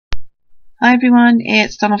Hi everyone,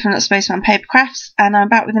 it's Donna from Spaceman Paper Crafts, and I'm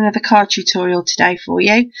back with another card tutorial today for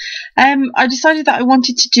you. I decided that I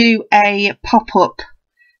wanted to do a pop-up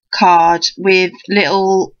card with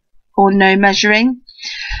little or no measuring.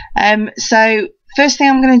 So first thing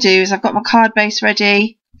I'm going to do is I've got my card base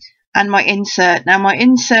ready and my insert. Now my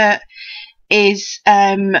insert is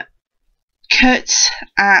cut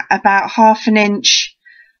at about 1/2 inch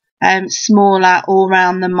smaller all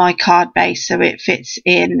round than my card base, so it fits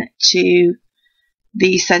in to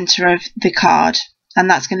the center of the card, and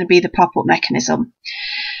that's going to be the pop-up mechanism.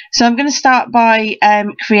 So I'm going to start by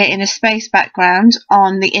creating a space background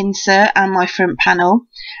on the insert and my front panel,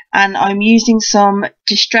 and I'm using some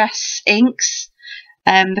Distress inks.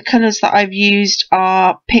 The colours that I've used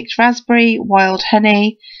are Picked Raspberry, Wild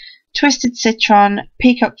Honey, Twisted Citron,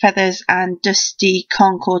 Peacock Feathers and Dusty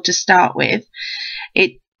Concord to start with.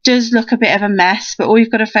 It does look a bit of a mess, but all you've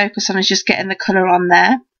got to focus on is just getting the colour on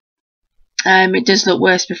there. It does look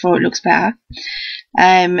worse before it looks better.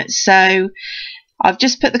 So I've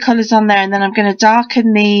just put the colours on there, and then I'm going to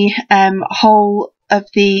darken the whole of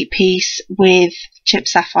the piece with Chipped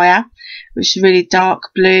Sapphire, which is really dark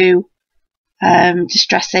blue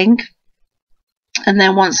Distress ink. And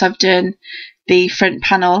then once I've done the front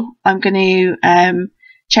panel, I'm going to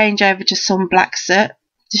change over to some Black Soot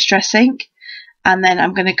Distress ink, and then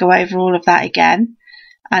I'm going to go over all of that again,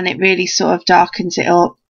 and it really sort of darkens it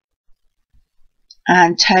up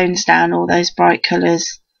and tones down all those bright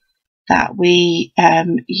colours that we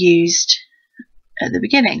used at the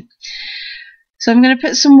beginning. So I'm going to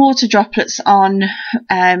put some water droplets on.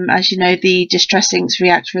 As you know, the Distress inks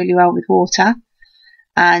react really well with water,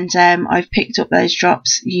 and I've picked up those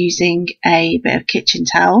drops using a bit of kitchen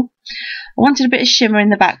towel. I wanted a bit of shimmer in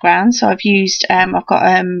the background, so I've used I've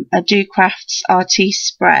got a Do Crafts RT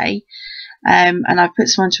spray, and I've put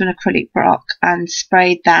some onto an acrylic block and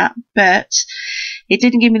sprayed that, but it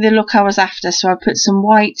didn't give me the look I was after, so I put some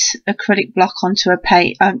white acrylic block onto a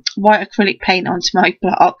white acrylic paint onto my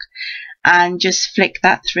block and just flick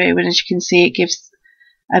that through, and as you can see, it gives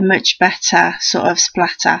a much better sort of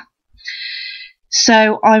splatter.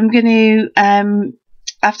 So I'm going to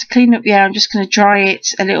after cleaning up the air, I'm just going to dry it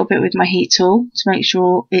a little bit with my heat tool to make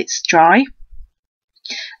sure it's dry,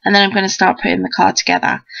 and then I'm going to start putting the card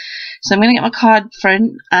together. So I'm going to get my card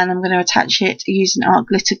front, and I'm going to attach it using art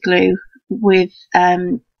glitter glue with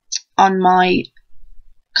on my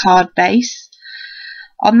card base.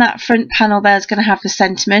 On that front panel there is going to have the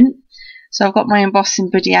sentiment. So I've got my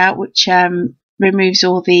embossing buddy out, which removes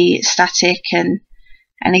all the static and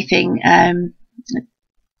anything,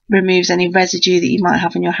 removes any residue that you might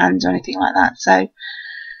have on your hands or anything like that. So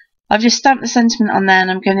I've just stamped the sentiment on there,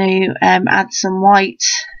 and I'm going to add some white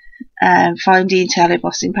fine detail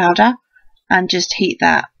embossing powder and just heat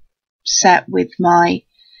that set with my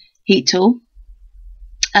heat tool.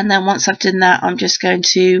 And then once I've done that, I'm just going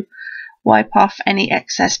to wipe off any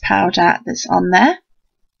excess powder that's on there,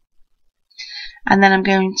 and then I'm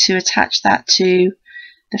going to attach that to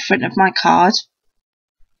the front of my card,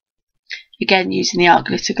 again using the art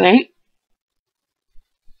glitter glue.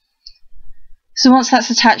 So once that's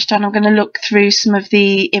attached on, I'm going to look through some of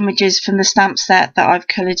the images from the stamp set that I've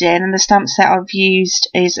coloured in, and the stamp set I've used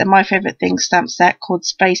is a My Favourite Things stamp set called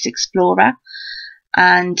Space Explorer,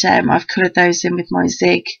 and I've coloured those in with my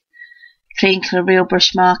Zig Clean Colour Real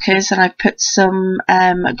brush markers, and I've put some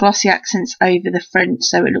glossy accents over the front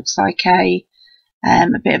so it looks like a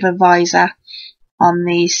bit of a visor on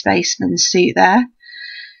the spaceman's suit there.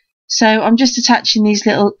 So I'm just attaching these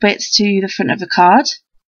little bits to the front of the card,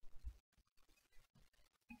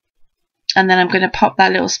 and then I'm going to pop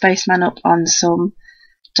that little spaceman up on some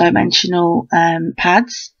dimensional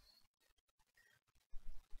pads.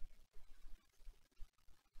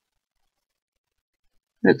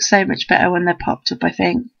 Looks so much better when they're popped up, I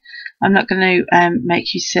think. I'm not going to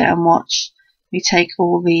make you sit and watch me take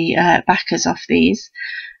all the backers off these.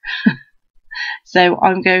 So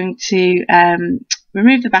I'm going to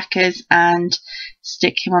remove the backers and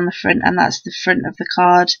stick him on the front, and that's the front of the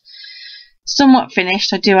card. Somewhat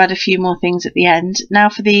finished. I do add a few more things at the end. Now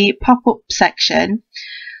for the pop-up section,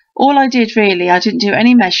 all I did really, I didn't do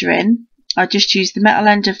any measuring. I just used the metal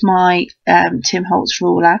end of my Tim Holtz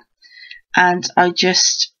ruler, and I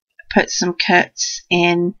just put some cuts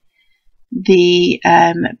in the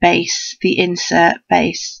base, the insert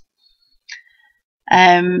base.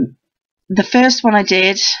 The first one I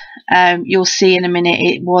did, you'll see in a minute,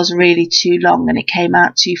 it was really too long and it came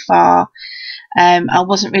out too far. I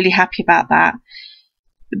wasn't really happy about that,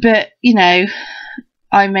 but you know,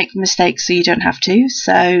 I make mistakes so you don't have to.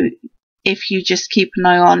 So if you just keep an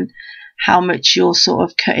eye on how much you're sort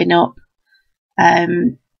of cutting up,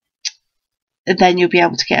 then you'll be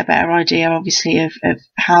able to get a better idea, obviously, of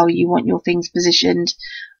how you want your things positioned,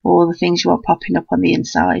 or the things you are popping up on the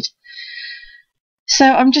inside. So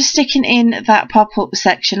I'm just sticking in that pop-up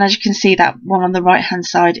section. As you can see, that one on the right hand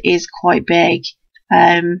side is quite big.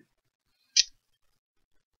 To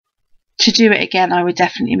do it again, I would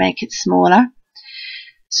definitely make it smaller.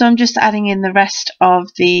 So I'm just adding in the rest of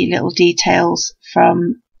the little details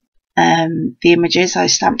from the images I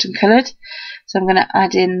stamped and coloured. So I'm going to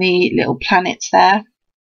add in the little planets there,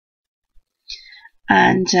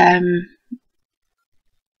 and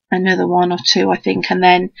another one or two, I think, and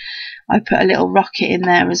then I put a little rocket in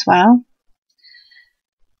there as well.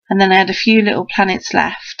 And then I had a few little planets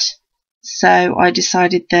left, so I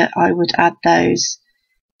decided that I would add those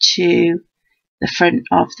to the front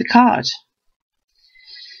of the card.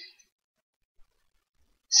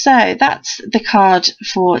 So that's the card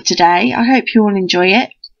for today. I hope you all enjoy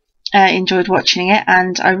it. Enjoyed watching it,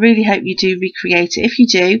 and I really hope you do recreate it. If you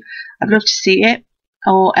do, I'd love to see it,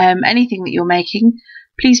 or anything that you're making.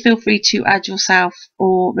 Please feel free to add yourself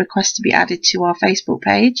or request to be added to our Facebook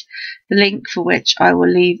page, the link for which I will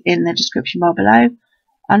leave in the description bar below,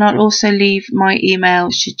 and I'll also leave my email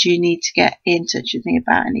should you need to get in touch with me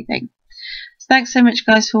about anything. So thanks so much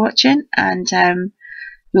guys for watching, and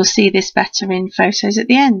you'll see this better in photos at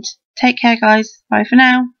the end. Take care guys, bye for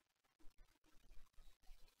now.